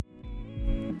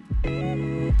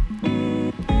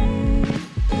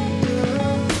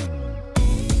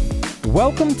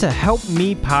Welcome to Help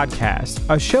Me Podcast,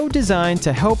 a show designed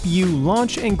to help you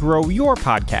launch and grow your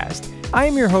podcast. I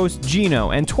am your host,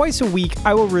 Gino, and twice a week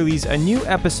I will release a new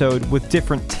episode with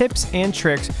different tips and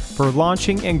tricks for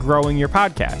launching and growing your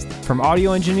podcast. From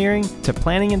audio engineering to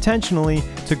planning intentionally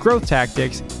to growth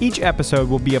tactics, each episode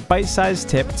will be a bite-sized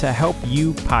tip to help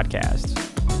you podcast.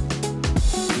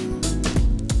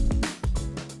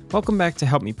 Welcome back to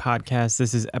Help Me Podcast.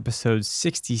 This is episode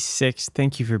 66.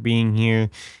 Thank you for being here.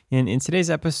 And in today's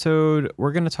episode,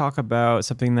 we're going to talk about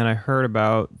something that I heard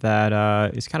about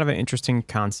that is kind of an interesting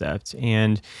concept,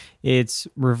 and it's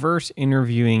reverse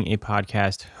interviewing a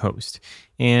podcast host.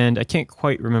 And I can't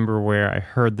quite remember where I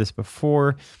heard this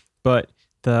before, but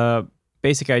the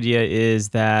basic idea is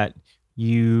that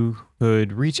you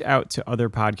could reach out to other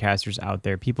podcasters out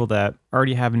there, people that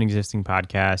already have an existing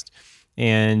podcast,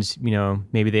 and,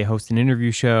 maybe they host an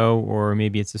interview show or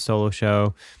maybe it's a solo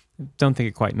show. Don't think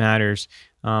it quite matters.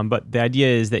 But the idea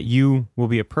is that you will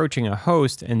be approaching a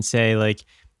host and say like,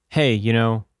 hey,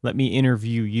 let me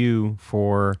interview you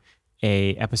for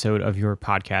a episode of your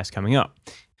podcast coming up.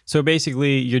 So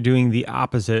basically you're doing the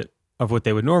opposite of what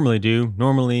they would normally do.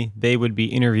 Normally they would be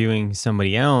interviewing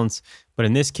somebody else. But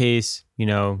in this case,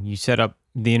 you set up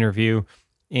the interview,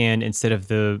 and instead of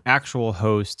the actual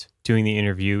host doing the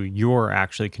interview, you're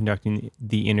actually conducting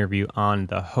the interview on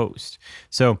the host.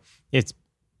 So it's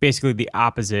basically the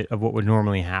opposite of what would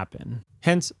normally happen.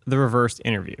 Hence the reversed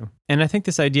interview. And I think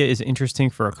this idea is interesting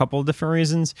for a couple of different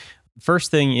reasons.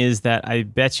 First thing is that I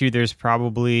bet you there's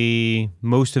probably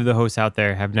most of the hosts out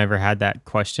there have never had that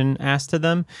question asked to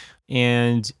them.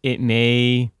 And it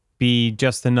may be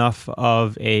just enough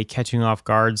of a catching off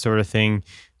guard sort of thing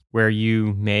where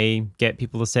you may get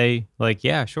people to say like,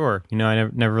 yeah, sure. I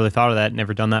never really thought of that,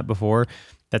 never done that before.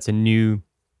 That's a new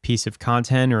piece of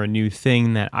content or a new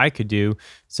thing that I could do.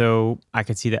 So I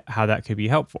could see that how that could be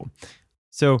helpful.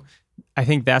 So I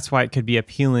think that's why it could be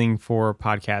appealing for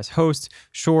podcast hosts.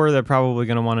 Sure, they're probably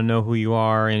going to want to know who you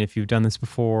are and if you've done this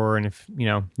before and if,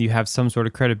 you have some sort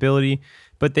of credibility,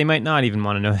 but they might not even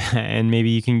want to know that. And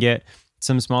maybe you can get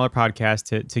some smaller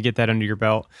podcast to get that under your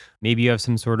belt. Maybe you have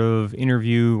some sort of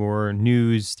interview or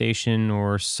news station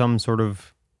or some sort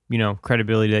of,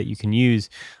 credibility that you can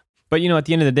use. But, at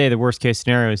the end of the day, the worst case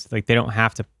scenario is like they don't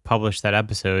have to publish that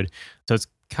episode. So it's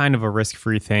kind of a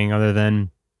risk-free thing other than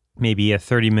maybe a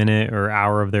 30-minute or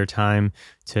hour of their time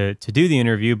to do the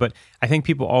interview. But I think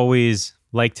people always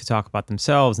like to talk about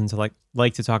themselves and to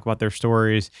like to talk about their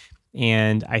stories.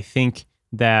 And I think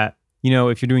that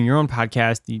if you're doing your own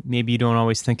podcast, maybe you don't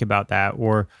always think about that,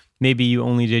 or maybe you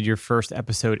only did your first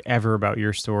episode ever about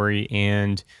your story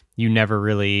and you never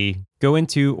really go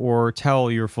into or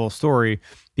tell your full story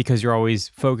because you're always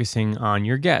focusing on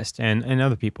your guest and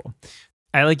other people.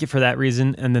 I like it for that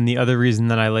reason. And then the other reason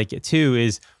that I like it too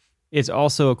is it's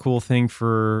also a cool thing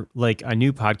for like a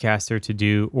new podcaster to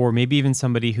do, or maybe even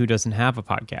somebody who doesn't have a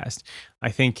podcast. I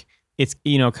think it's,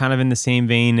 kind of in the same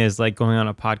vein as like going on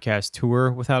a podcast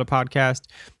tour without a podcast,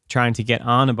 trying to get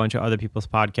on a bunch of other people's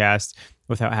podcasts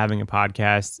without having a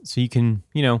podcast. So you can,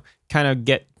 kind of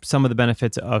get some of the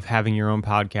benefits of having your own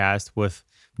podcast with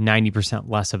 90%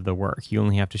 less of the work. You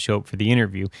only have to show up for the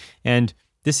interview. And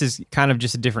this is kind of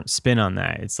just a different spin on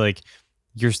that. It's like,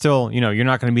 you're still, you're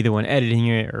not going to be the one editing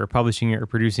it or publishing it or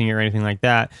producing it or anything like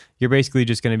that. You're basically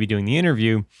just going to be doing the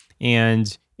interview,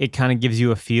 and it kind of gives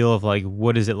you a feel of like,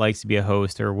 what is it like to be a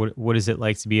host, or what is it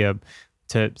like to be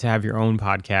to have your own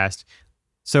podcast.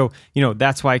 So,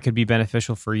 that's why it could be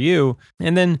beneficial for you.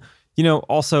 And then,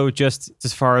 also just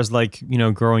as far as like,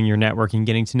 growing your network and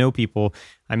getting to know people.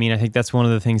 I mean, I think that's one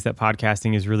of the things that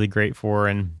podcasting is really great for.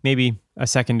 And maybe a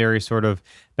secondary sort of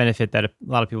benefit that a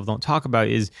lot of people don't talk about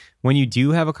is when you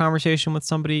do have a conversation with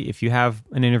somebody, if you have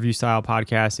an interview style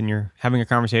podcast and you're having a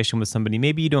conversation with somebody,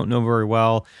 maybe you don't know very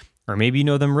well, or maybe you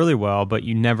know them really well, but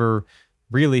you never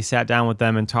really sat down with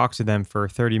them and talked to them for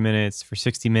 30 minutes, for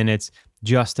 60 minutes,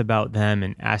 just about them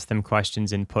and asked them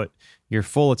questions and put your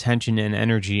full attention and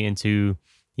energy into,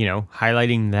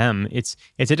 highlighting them. It's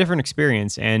a different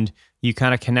experience, and you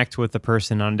kind of connect with the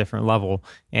person on a different level.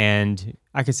 And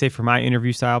I could say for my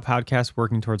interview style podcast,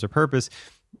 Working Towards a Purpose,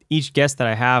 each guest that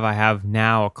I have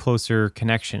now a closer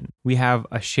connection. We have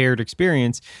a shared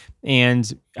experience,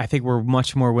 and I think we're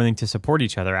much more willing to support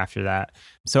each other after that.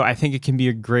 So I think it can be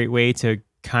a great way to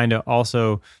kind of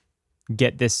also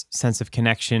get this sense of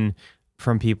connection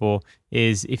from people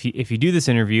is if you do this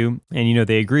interview and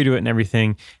they agree to it and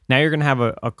everything, now you're going to have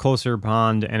a closer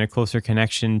bond and a closer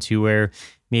connection to where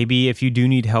maybe if you do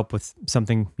need help with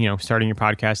something, starting your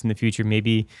podcast in the future,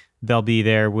 maybe they'll be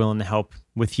there willing to help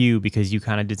with you because you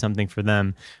kind of did something for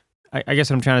them. I guess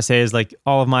what I'm trying to say is like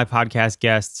all of my podcast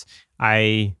guests,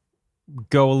 I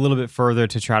go a little bit further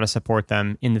to try to support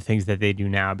them in the things that they do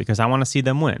now because I want to see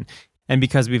them win. And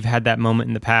because we've had that moment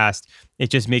in the past, it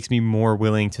just makes me more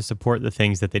willing to support the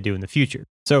things that they do in the future.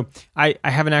 So I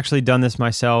haven't actually done this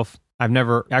myself. I've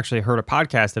never actually heard a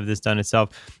podcast of this done itself.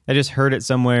 I just heard it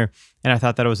somewhere and I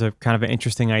thought that it was a kind of an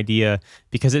interesting idea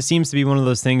because it seems to be one of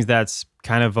those things that's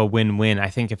kind of a win-win. I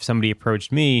think if somebody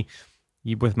approached me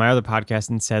with my other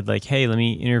podcast and said like, hey, let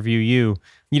me interview you,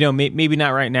 maybe not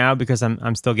right now because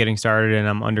I'm still getting started and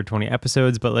I'm under 20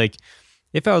 episodes, but like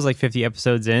if I was like 50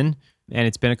 episodes in and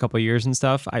it's been a couple of years and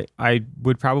stuff, I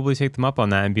would probably take them up on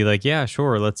that and be like, yeah,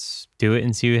 sure, let's do it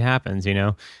and see what happens,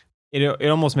 It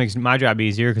almost makes my job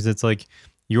easier because it's like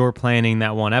you're planning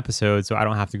that one episode, so I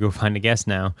don't have to go find a guest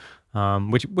now,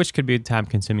 which could be a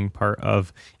time-consuming part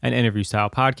of an interview-style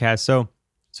podcast.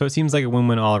 So it seems like a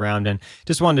win-win all around, and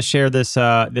just wanted to share this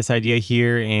idea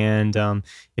here. And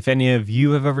if any of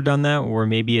you have ever done that, or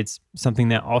maybe it's something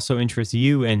that also interests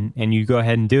you, and you go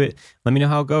ahead and do it, let me know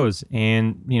how it goes.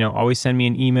 And always send me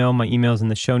an email. My email's in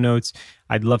the show notes.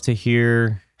 I'd love to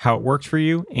hear how it worked for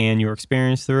you and your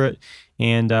experience through it.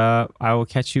 And I will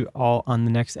catch you all on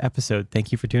the next episode.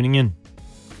 Thank you for tuning in.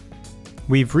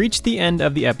 We've reached the end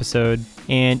of the episode,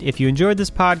 and if you enjoyed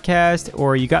this podcast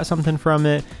or you got something from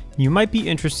it, you might be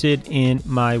interested in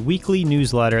my weekly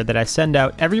newsletter that I send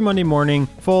out every Monday morning,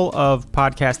 full of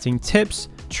podcasting tips,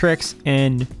 tricks,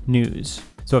 and news.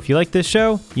 So if you like this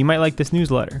show, you might like this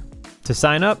newsletter. To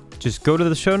sign up, just go to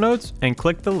the show notes and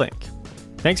click the link.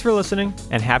 Thanks for listening,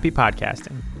 and happy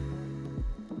podcasting.